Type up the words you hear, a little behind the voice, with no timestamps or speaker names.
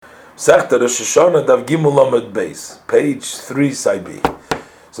Sechta Rosh Hashanah Dav Gimel Lamed Beis, page 3, side B.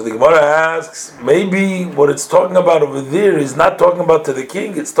 So the Gemara asks, maybe what it's talking about over there is not talking about to the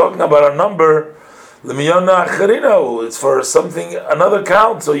king, it's talking about a number, Lemiyana Acharina, it's for something, another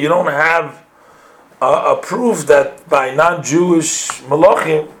count, so you don't have a proof that by non-Jewish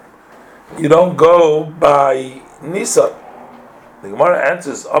Malachim, you don't go by Nisan. The Gemara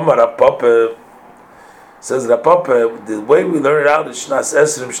answers, Amar Rapapa, says Rapapa, the way we learn it out is Shnas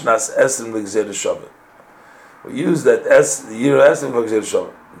Esrim L'Gzei Shavah. We use that the year Esrim L'Gzei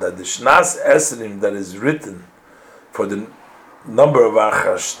Shavah. That the Shnas Esrim that is written for the number of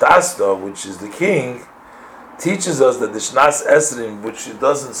Achashtasta, which is the king, teaches us that the Shnas Esrim, which it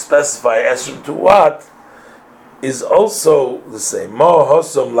doesn't specify Esrim to what, is also the same. Mo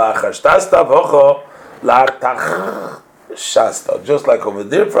Hosom La'Achashtasta V'Ocho La'Artachshasta. Just like over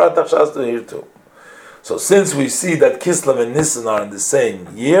there for Artachshasta, here too. So since we see that Kislev and Nisan are in the same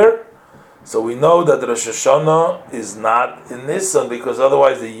year, so we know that Rosh Hashanah is not in Nisan, because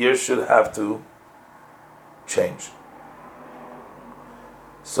otherwise the year should have to change.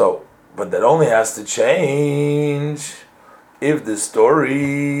 So, but that only has to change if the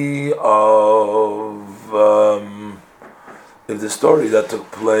story that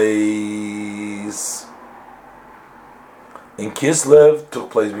took place in Kislev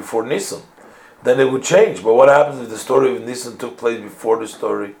took place before Nisan. Then it would change. But what happens if the story of Nisan took place before the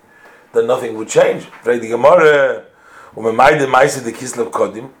story? Then nothing would change. How do you know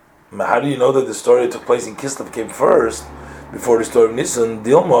that the story that took place in Kislev came first before the story of Nisan?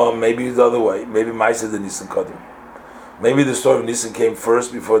 Dilma, maybe the other way. Maybe Maisa the Nisan Kodim. Maybe the story of Nisan came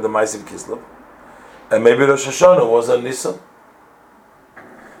first before the Maisa of Kislev. And maybe Rosh Hashanah was on Nisan.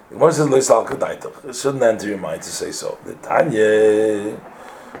 It shouldn't enter your mind to say so. The Tanya.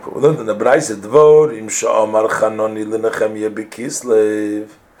 We learned in the Braisa Dvorim Sha'amar Chanoni L'Nechemya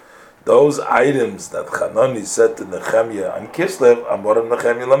B'Kislev. Those items that Chanoni said to Nechemya on Kislev, Amorim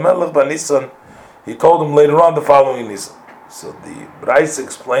Nechemya L'Melech B'Nisan, he told him later on the following Nisan. So the Braisa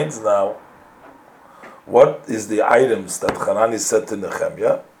explains now what is the items that Chanoni said to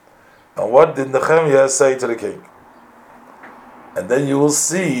Nechemya, and what did Nechemya say to the king. And then you will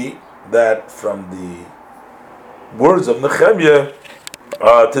see that from the words of Nechemya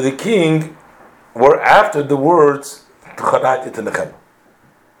to the king were after the words to Chanani to Nechemya.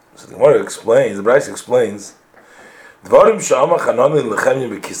 So the Gemara explains, the Braisa explains, Dvarim Sha'ama Chanani L'Nechemya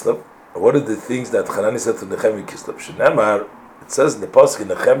B'Kislev. What are the things that Chanani said to Nechemya Kislev? Shenemar, it says in the Pasuk in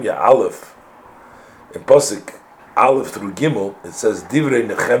Nechemya Aleph, in Pasuk Aleph through Gimel, it says Divrei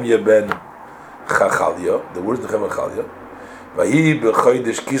Nechemya ben Chachalya, the words Nechemya Chachalya. Vahi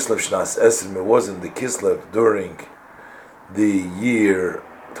b'chodesh Kislev Shnas Esrim, it was in the Kislev during the year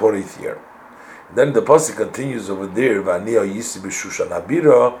 20th year. Then the pasuk continues over there. V'aniya yisi b'Shushan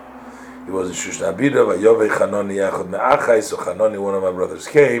Habira. He was in Shushan Habira. V'yovei Chanoni yachod me'achai. So Chanoni, one of my brothers,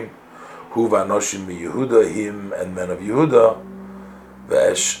 came. Hu v'anoshim miYehuda, him and men of Yehuda.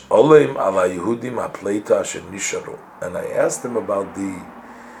 V'esh olim ala Yehudim ha'pleita asher nisharu. And I asked him about the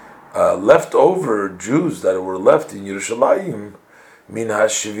leftover Jews that were left in Yerushalayim min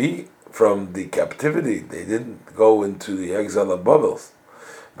hashvi, from the captivity. They didn't go into the exile of Babel.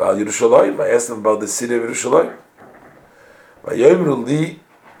 About Yerushalayim, I asked him about the city of Yerushalayim.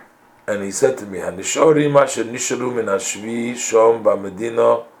 And he said to me, Hanishorim asher nisharu min hashvi shom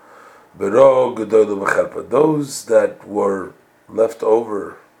ba'medina bero gedolah b'cherpa. Those that were left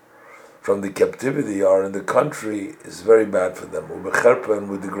over from the captivity are in the country is very bad for them. U'b'cherpa, and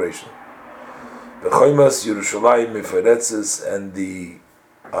with degradation. B'choimas Yerushalayim miferetzes, and the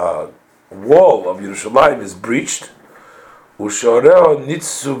wall of Yerushalayim is breached. Ushareo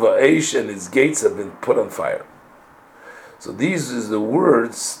nitzu va'eish, and its gates have been put on fire. So these is the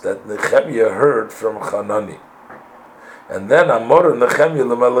words that Nechemya heard from Chanani. And then Amor Nechemya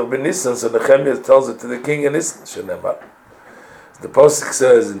l'Melech b'Nisan, so Nechemya tells it to the king in Nisan. Shenemar. The pasuk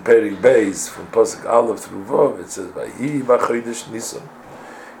says in Perik Beis, from pasuk Aleph through Vav, it says Vahi b'chodesh Nisan.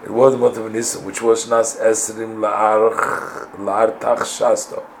 It was the month of Nisan, which was Shnas Esrim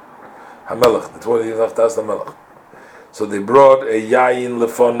La'Artachshasta Hamelech, the 20th of Tas Hamelech. So they brought a yayin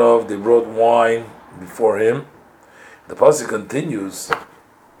lefonov, they brought wine before him. The pasuk continues,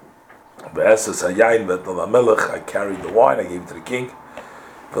 Be'esas hayayin v'etnal hamelech, I carried the wine, I gave it to the king.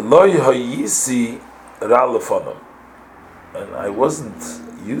 V'lo hayisi ra lefonov. And I wasn't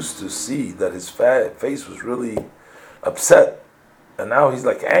used to see that his face was really upset. And now he's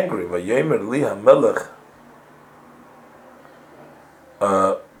like angry. V'yomer li hamelech.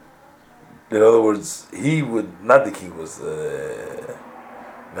 In other words, he would, not the king, was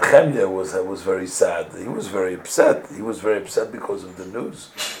Nechemya was very sad. He was very upset. He was very upset because of the news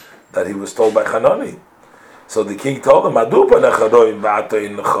that he was told by Hanani. So the king told him, how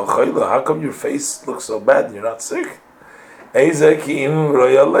come your face looks so bad and you're not sick? Maybe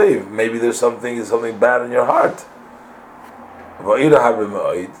there's something bad in your heart.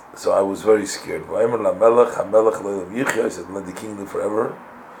 So I was very scared. I said, let the king live forever.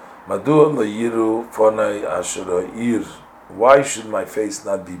 Why should my face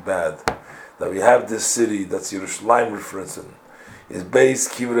not be bad? That we have this city, that's Yerushalayim referencing, is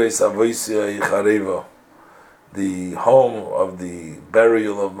based Kivrei Savoisia Yichareva. The home of the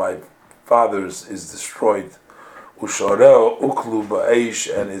burial of my fathers is destroyed. Ushoreo uklu ba'eish,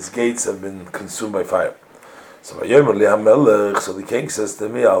 and its gates have been consumed by fire. So the king says to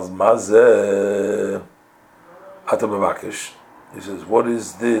me, Al mazeh ata mevakesh. He says, what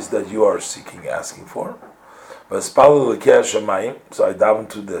is this that you are seeking, asking for? So I davened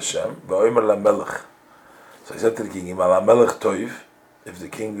to the Hashem. So I said to the king, if the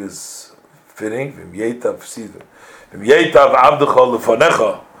king is fitting,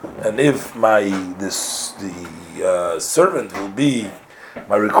 and if the servant will be,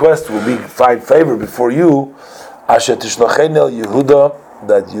 my request will be find favor before you, that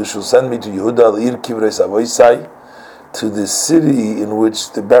you shall send me to Yehuda to the city in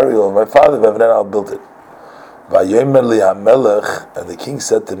which the burial of my father I'll build it. And the king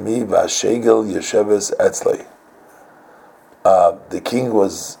said to me, the king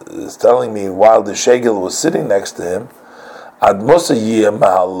was telling me while the shegel was sitting next to him, how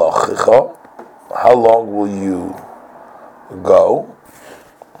long will you go?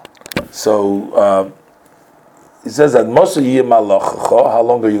 So he says that how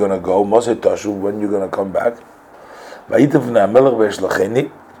long are you going to go? When you're going to come back?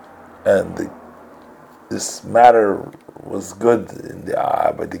 And this matter was good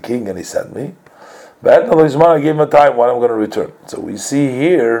by the king, and he sent me. But I gave him a time when I'm going to return. So we see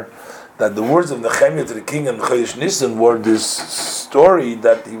here that the words of Nehemiah to the king in Chodesh Nisan were this story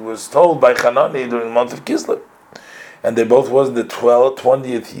that he was told by Hanani during the month of Kislev. And they both was in the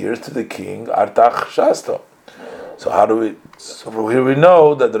 20th years to the king Artach Shasta. So here we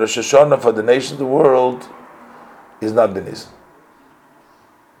know that the Rosh Hashanah for the nation of the world is not Beniz.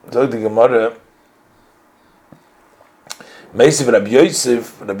 So the Gemara, Meisiv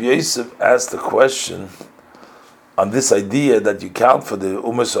Rabbi Yosef asked the question on this idea that you count for the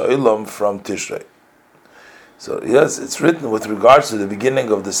Umas Ha'olam from Tishrei. So yes, it's written with regards to the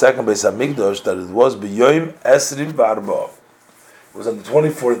beginning of the second Beis Hamikdash that it was B'yoyim Esrim V'Arba. It was on the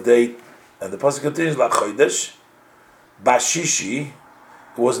 24th day, and the pasuk continues like Chodesh Bashishi.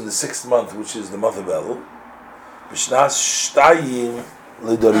 It was in the 6th month, which is the month of Elul. B'shnas Shtayim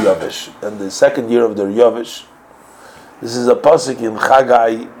L'Dor Yavesh, and the 2nd year of Dor Yavesh. This is a pasuk in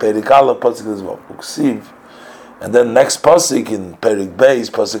Chagai Perikala pasuk as well. Uksiv. And then next pasuk in Perik Beis,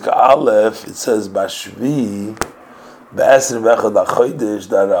 pasuk Aleph, it says Bashvi Be'esrim V'echad HaChodesh,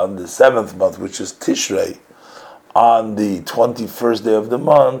 that on the 7th month, which is Tishrei, on the 21st day of the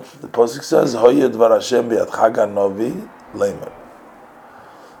month, the pasuk says Hoyed Dvar Hashem B'yad Chaga Novi Leimer.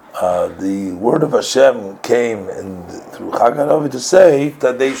 The word of Hashem came through Chag HaNovi to say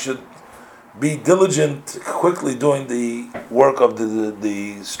that they should be diligent, quickly doing the work of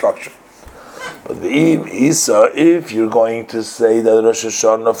the structure. But if you're going to say that Rosh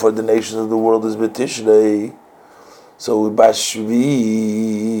Hashanah for the nations of the world is B'Tishrei, so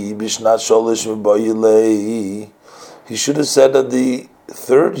Bashvi Bishnat Sholish M'Bayilei, he should have said that the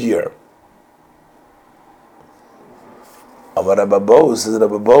 3rd year. Amar Rabbo says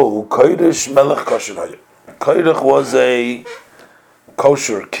Rabbo Kodesh Melech Kosher Hayah. Kodesh was a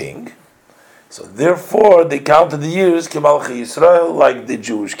kosher king, so therefore they counted the years Kemalchi Yisrael like the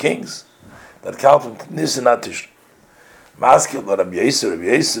Jewish kings that counted Nisan Atish. Maskil Rabbi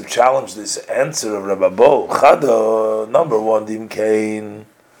Yosef challenged this answer of Rabbo. Chada, number 1, Dim Kain.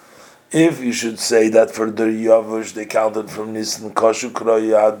 If you should say that for the Yavush they counted from Nisan Kosher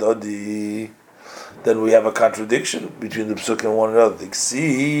Kroya Dodi, then we have a contradiction between the Pesuk and one another. Because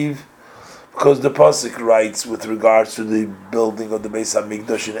the Pasuk writes with regards to the building of the Beis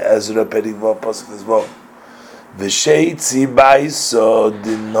HaMikdash in Ezra, Perik Vav, Pasuk as well. V'sheitzi baiso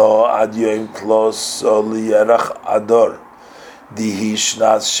dino ad yoim klos liyerach ador dihi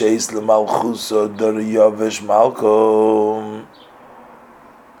shnas sheis lemalchuso dor yovesh malkom.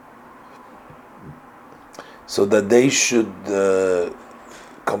 So that they should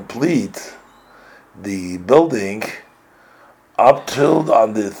complete the building up till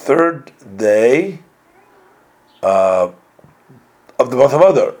on the 3rd day of the month of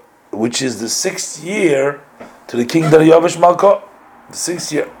Adar, which is the 6th year to the king Daryavish Malka, the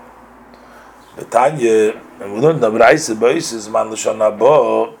 6th year. Betanya, And we learned that Braisa Boises Man L'Shana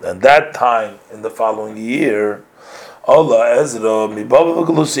Bo, and that time in the following year, Allah Ezra mi Bavel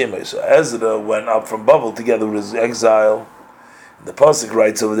v'Galusim. So Ezra went up from Bavel together with his exile. The pasuk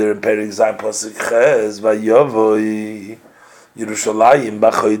writes over there in Perek Zayin pasuk Ches Vayavoi Yerushalayim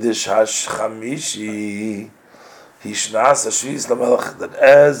b'Chodesh Hashchamishi Hishnas Hashvis Lamelech, that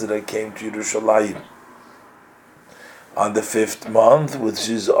Ezra came to Yerushalayim on the 5th month,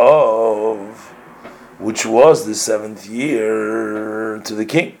 which was the 7th year to the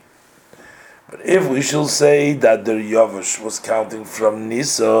king. But if we shall say that the Yavush was counting from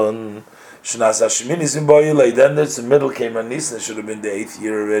Nisan, then there's the middle came on Nisan, it should have been the 8th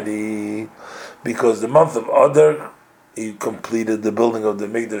year already, because the month of Adar, he completed the building of the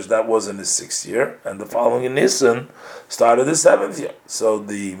Mikdash, that was in the 6th year, and the following in Nisan started the 7th year. So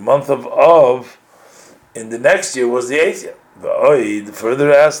the month of Av in the next year was the 8th year. The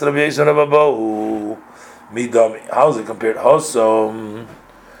further asked Rabbi Yisrael of Abahu, how is it compared? Hosom,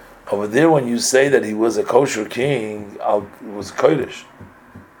 over there when you say that he was a kosher king, it was Kodesh.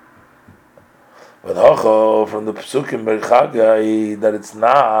 But Hocho, from the Pesukim Berchagai, that it's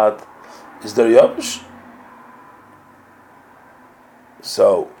not, is there Yavush?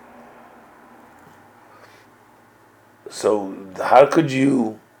 So how could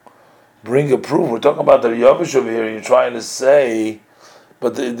you bring a proof? We're talking about the Yavush over here, and you're trying to say,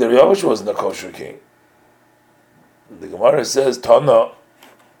 but the Yavush wasn't a kosher king. The Gemara says, Tana.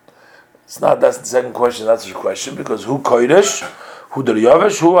 It's not, that's the second question, that's the question, because who Kodesh, who the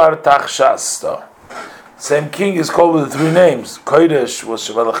Yavush, who are Tachshasta. Same king is called with the 3 names. Kodesh was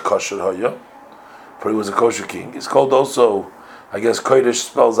Shemelech Kosher Hoya, for he was a kosher king. He's called also, I guess Kodesh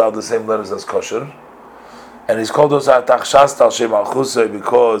spells out the same letters as kosher. And he's called also Tachshasta al Shem Al-Chusay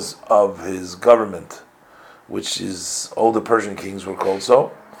because of his government, which is all the Persian kings were called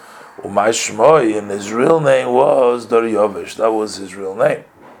so. Umay Shmoy, and his real name was Daryavish. That was his real name.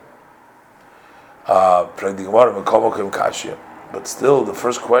 But still, the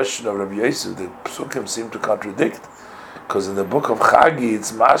first question of Rabbi Yosef, the Pesukim seem to contradict, because in the book of Chagi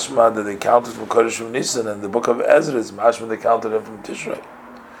it's mashma that they counted from Kodesh from Nisan, and in the book of Ezra it's mashma they counted him from Tishrei.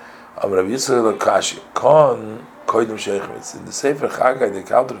 Rabbi Yisrael Kashi, Kon Koidim Sheichmitz. In the Sefer Chagai they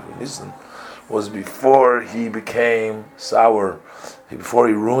counted from Nisan was before he became sour, before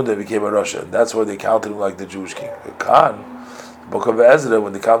he ruined and became a Rasha, and that's why they counted him like the Jewish king. Khan, the book of Ezra,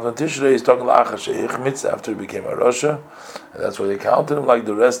 when they counted on Tishrei, he's talking about Sheichmitz after he became a Rasha, and that's why they counted him like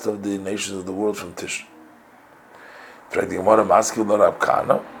the rest of the nations of the world from Tishrei. Rab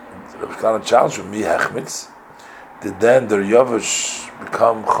Kana challenged him, Mi Hechmitz. Did then the Yavush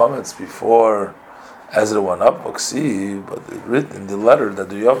become Chometz before Ezra went up? But it's written in the letter that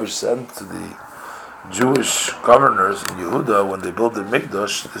the Yavush sent to the Jewish governors in Yehuda when they built the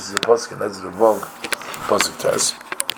Mikdash. This is a pasuk in Ezra Vog, pasuk Tes.